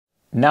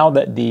Now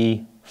that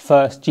the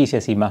first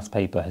GCSE maths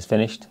paper has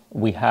finished,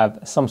 we have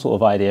some sort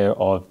of idea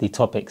of the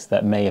topics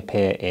that may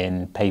appear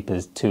in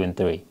papers 2 and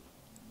 3.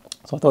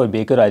 So I thought it'd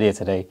be a good idea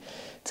today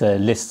to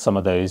list some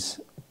of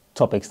those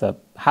topics that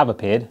have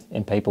appeared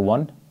in paper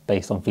 1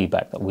 based on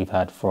feedback that we've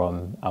had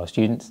from our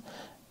students.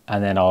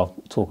 And then I'll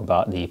talk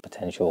about the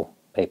potential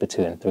paper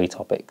 2 and 3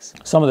 topics.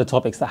 Some of the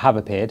topics that have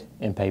appeared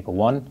in paper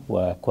 1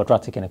 were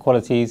quadratic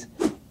inequalities,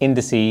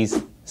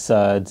 indices,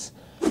 surds,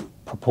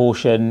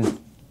 proportion,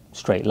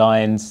 straight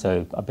lines,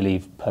 so I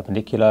believe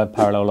perpendicular,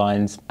 parallel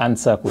lines, and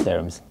circle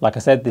theorems. Like I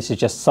said, this is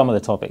just some of the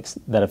topics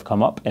that have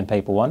come up in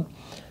paper 1.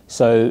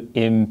 So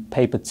in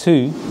paper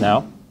 2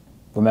 now,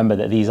 remember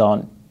that these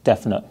aren't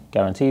definite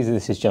guarantees,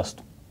 this is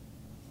just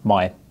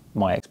my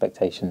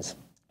expectations.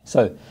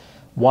 So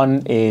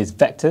one is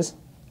vectors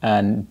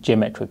and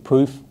geometric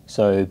proof.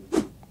 So,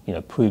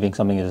 proving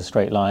something is a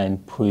straight line,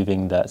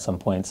 proving that some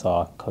points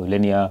are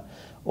collinear,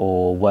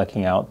 or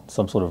working out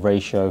some sort of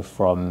ratio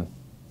from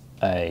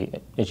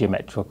a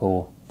geometric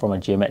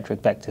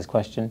vectors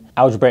question.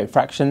 Algebraic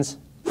fractions.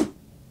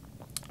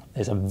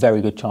 There's a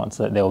very good chance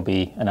that there will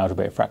be an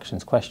algebraic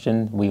fractions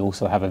question. We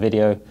also have a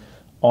video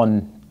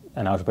on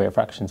an algebraic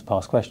fractions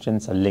past question,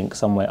 so link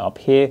somewhere up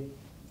here.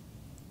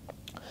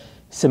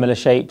 Similar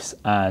shapes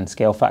and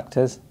scale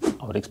factors.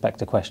 I would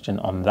expect a question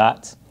on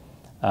that.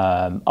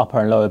 Upper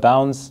and lower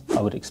bounds.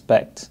 I would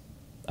expect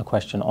a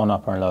question on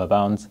upper and lower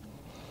bounds.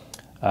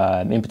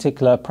 In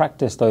particular,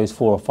 practice those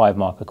 4 or 5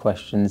 marker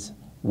questions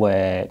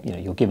where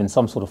you're given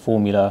some sort of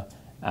formula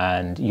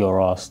and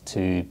you're asked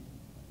to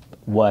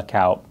work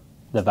out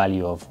the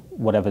value of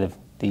whatever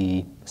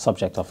the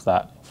subject of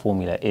that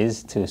formula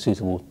is to a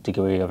suitable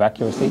degree of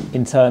accuracy.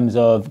 In terms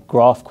of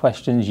graph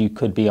questions, you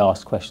could be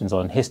asked questions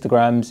on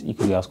histograms, you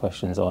could be asked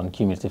questions on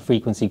cumulative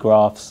frequency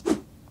graphs,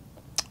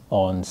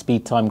 on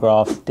speed time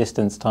graphs,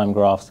 distance time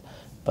graphs,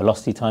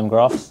 velocity time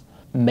graphs.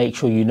 Make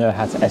sure you know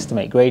how to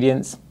estimate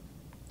gradients.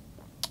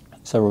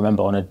 So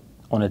remember,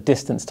 on a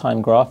distance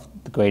time graph,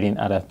 the gradient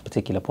at a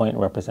particular point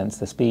represents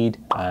the speed,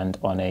 and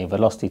on a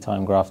velocity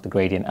time graph, the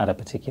gradient at a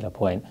particular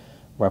point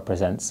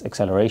represents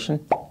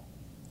acceleration.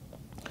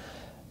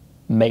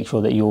 Make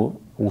sure that you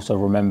also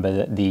remember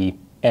that the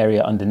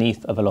area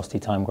underneath a velocity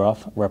time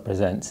graph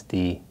represents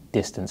the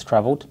distance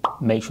traveled.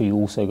 Make sure you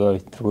also go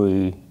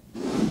through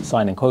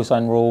sine and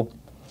cosine rule,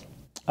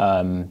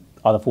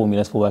 other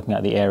formulas for working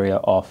out the area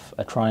of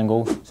a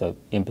triangle. So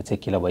in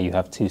particular, where you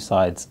have 2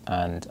 sides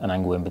and an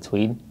angle in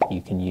between,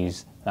 you can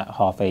use that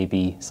half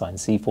AB sine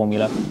C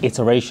formula.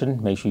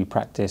 Iteration, make sure you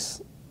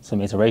practice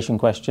some iteration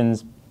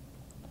questions,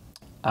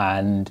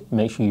 and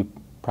make sure you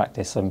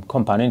practice some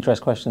compound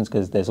interest questions,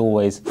 because there's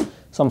always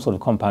some sort of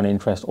compound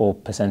interest or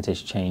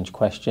percentage change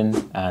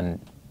question, and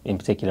in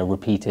particular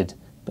repeated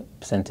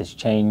percentage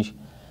change.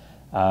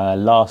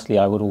 Lastly,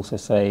 I would also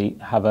say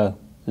have a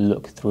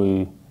look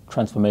through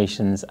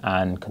transformations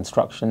and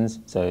constructions,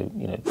 so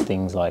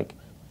things like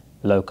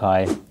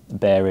loci,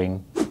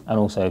 bearing, and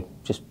also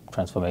just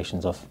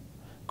transformations of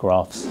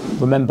graphs.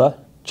 Remember,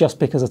 just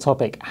because a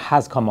topic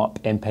has come up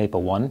in paper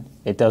 1,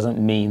 it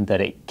doesn't mean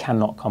that it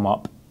cannot come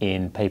up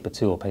in paper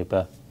 2 or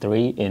paper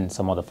 3 in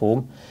some other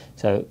form.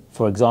 So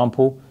for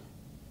example,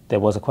 there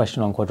was a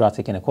question on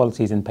quadratic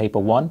inequalities in paper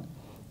 1.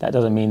 That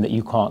doesn't mean that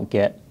you can't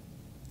get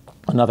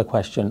another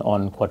question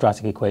on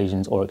quadratic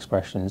equations or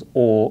expressions,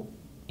 or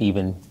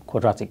even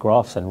quadratic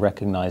graphs, and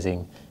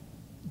recognizing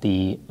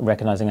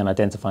and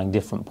identifying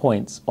different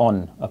points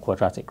on a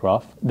quadratic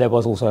graph. There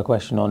was also a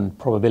question on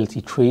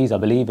probability trees, I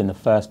believe, in the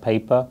first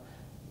paper,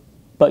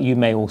 but you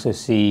may also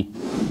see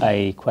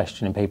a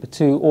question in paper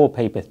 2 or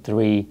paper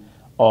 3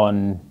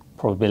 on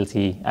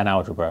probability and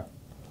algebra,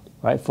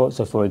 right?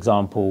 So for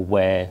example,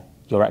 where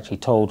you're actually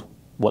told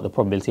what the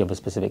probability of a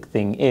specific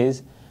thing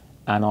is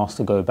and asked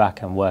to go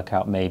back and work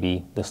out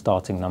maybe the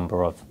starting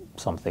number of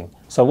something.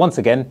 So once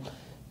again,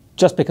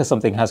 just because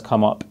something has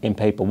come up in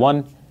paper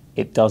 1,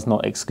 it does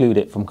not exclude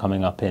it from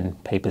coming up in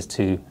papers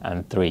 2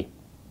 and 3.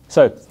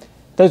 So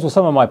those were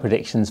some of my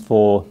predictions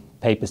for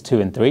papers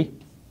 2 and 3.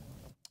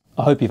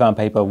 I hope you found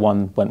paper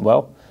 1 went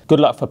well. Good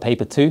luck for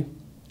paper 2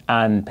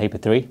 and paper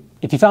 3.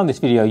 If you found this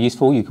video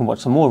useful, you can watch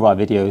some more of our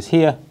videos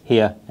here,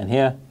 here, and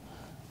here.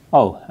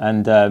 Oh,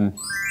 and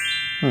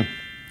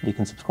you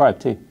can subscribe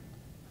too.